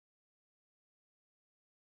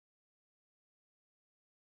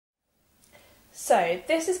So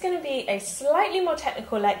this is going to be a slightly more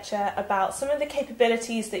technical lecture about some of the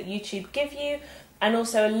capabilities that YouTube give you and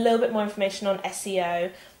also a little bit more information on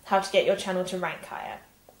SEO, how to get your channel to rank higher.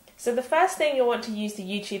 So the first thing you'll want to use the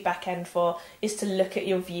YouTube backend for is to look at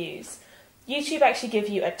your views. YouTube actually gives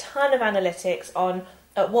you a ton of analytics on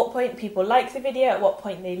at what point people like the video, at what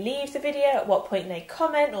point they leave the video, at what point they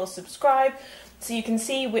comment or subscribe. So you can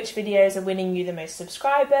see which videos are winning you the most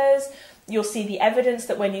subscribers. You'll see the evidence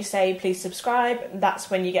that when you say please subscribe, that's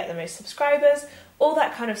when you get the most subscribers, all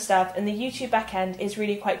that kind of stuff. And the YouTube backend is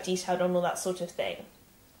really quite detailed on all that sort of thing.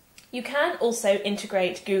 You can also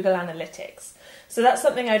integrate Google Analytics. So that's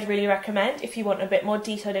something I'd really recommend if you want a bit more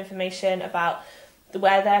detailed information about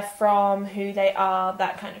where they're from, who they are,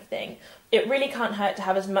 that kind of thing. It really can't hurt to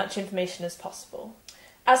have as much information as possible.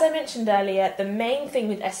 As I mentioned earlier, the main thing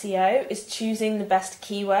with SEO is choosing the best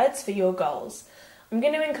keywords for your goals. I'm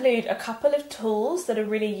going to include a couple of tools that are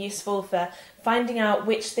really useful for finding out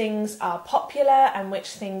which things are popular and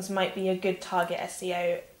which things might be a good target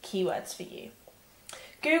SEO keywords for you.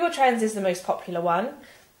 Google Trends is the most popular one,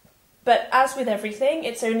 but as with everything,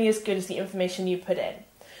 it's only as good as the information you put in.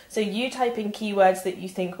 So you type in keywords that you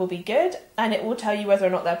think will be good and it will tell you whether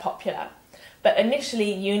or not they're popular. But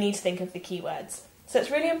initially you need to think of the keywords. So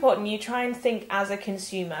it's really important you try and think as a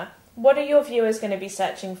consumer. What are your viewers going to be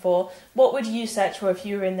searching for? What would you search for if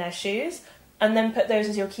you were in their shoes? And then put those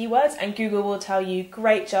as your keywords and Google will tell you,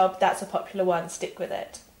 great job, that's a popular one, stick with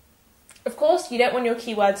it. Of course, you don't want your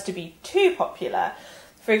keywords to be too popular.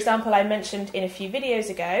 For example, I mentioned in a few videos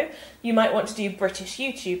ago, you might want to do British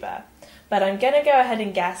YouTuber. But I'm going to go ahead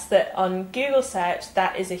and guess that on Google search,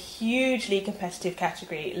 that is a hugely competitive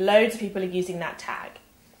category. Loads of people are using that tag.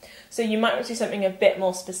 So you might want to do something a bit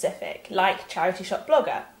more specific, like charity shop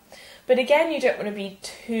blogger. But again, you don't want to be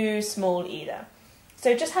too small either.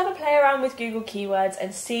 So just have a play around with Google keywords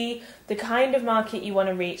and see the kind of market you want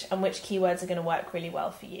to reach and which keywords are going to work really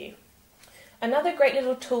well for you. Another great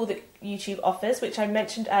little tool that YouTube offers, which I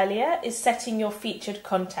mentioned earlier, is setting your featured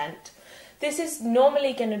content. This is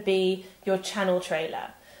normally going to be your channel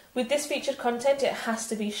trailer. With this featured content, it has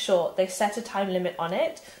to be short. They set a time limit on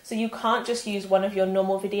it, so you can't just use one of your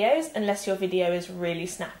normal videos unless your video is really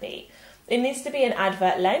snappy. It needs to be an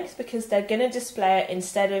advert length because they're going to display it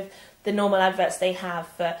instead of the normal adverts they have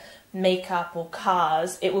for makeup or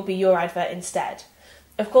cars. It will be your advert instead.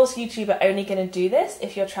 Of course, YouTube are only going to do this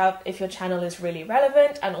if your channel is really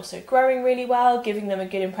relevant and also growing really well, giving them a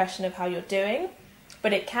good impression of how you're doing.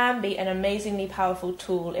 But it can be an amazingly powerful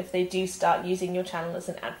tool if they do start using your channel as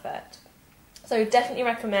an advert. So definitely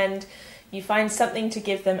recommend you find something to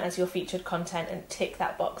give them as your featured content and tick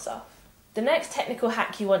that box off. The next technical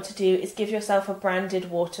hack you want to do is give yourself a branded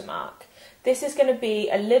watermark. This is going to be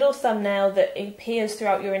a little thumbnail that appears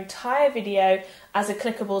throughout your entire video as a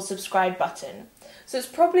clickable subscribe button. So it's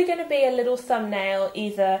probably going to be a little thumbnail,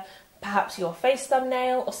 either perhaps your face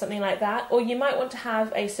thumbnail or something like that, or you might want to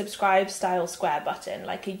have a subscribe style square button,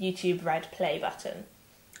 like a YouTube red play button.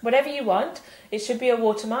 Whatever you want, it should be a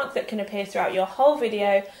watermark that can appear throughout your whole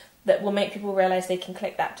video that will make people realize they can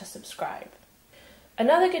click that to subscribe.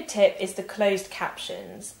 Another good tip is the closed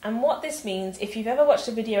captions, and what this means, if you've ever watched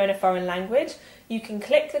a video in a foreign language, you can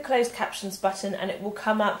click the closed captions button and it will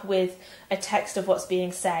come up with a text of what's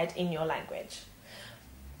being said in your language.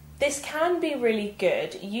 This can be really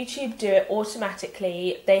good. YouTube do it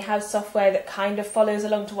automatically. They have software that kind of follows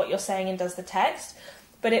along to what you're saying and does the text,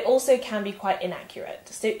 but it also can be quite inaccurate.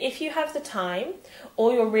 So if you have the time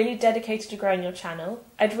or you're really dedicated to growing your channel,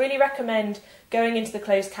 I'd really recommend going into the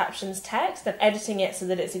closed captions text and editing it so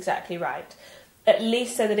that it's exactly right, at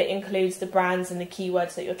least so that it includes the brands and the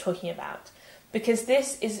keywords that you're talking about. Because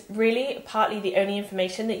this is really partly the only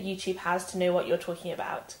information that YouTube has to know what you're talking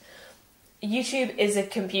about. YouTube is a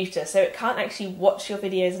computer, so it can't actually watch your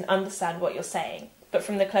videos and understand what you're saying. But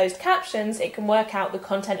from the closed captions, it can work out the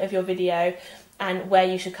content of your video and where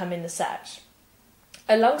you should come in the search.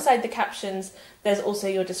 Alongside the captions, there's also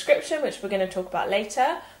your description, which we're going to talk about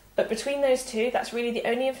later. But between those two, that's really the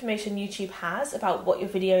only information YouTube has about what your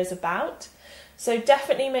video is about. So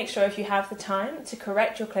definitely make sure if you have the time to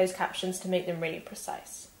correct your closed captions to make them really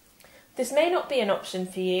precise. This may not be an option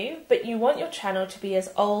for you, but you want your channel to be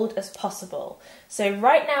as old as possible. So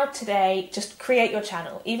right now, today, just create your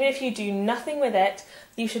channel. Even if you do nothing with it,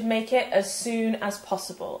 you should make it as soon as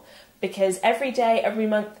possible. Because every day, every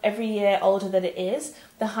month, every year older that it is,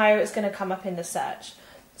 the higher it's going to come up in the search.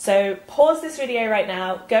 So pause this video right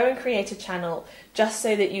now, go and create a channel just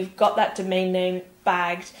so that you've got that domain name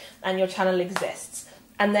bagged and your channel exists.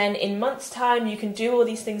 And then in months' time, you can do all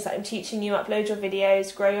these things that I'm teaching you, upload your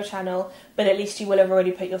videos, grow your channel, but at least you will have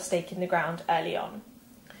already put your stake in the ground early on.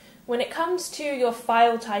 When it comes to your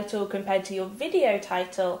file title compared to your video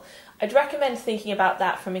title, I'd recommend thinking about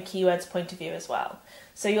that from a keywords point of view as well.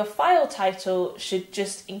 So your file title should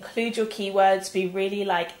just include your keywords, be really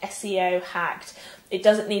like SEO hacked. It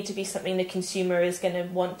doesn't need to be something the consumer is going to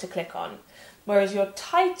want to click on. Whereas your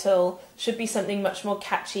title should be something much more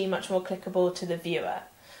catchy, much more clickable to the viewer.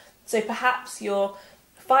 So perhaps your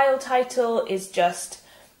file title is just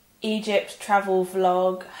Egypt travel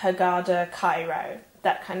vlog, Hurghada, Cairo,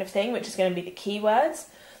 that kind of thing, which is going to be the keywords.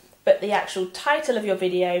 But the actual title of your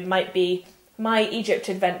video might be My Egypt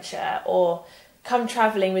Adventure or Come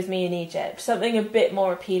Travelling with Me in Egypt, something a bit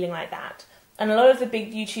more appealing like that. And a lot of the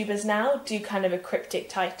big YouTubers now do kind of a cryptic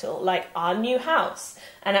title, like Our New House.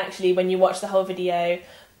 And actually, when you watch the whole video,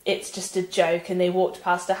 it's just a joke and they walked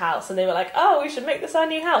past a house and they were like, oh, we should make this our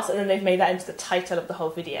new house. And then they've made that into the title of the whole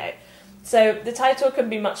video. So the title can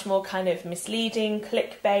be much more kind of misleading,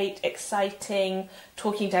 clickbait, exciting,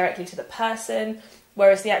 talking directly to the person.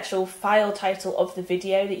 Whereas the actual file title of the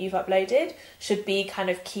video that you've uploaded should be kind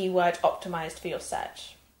of keyword optimized for your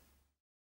search.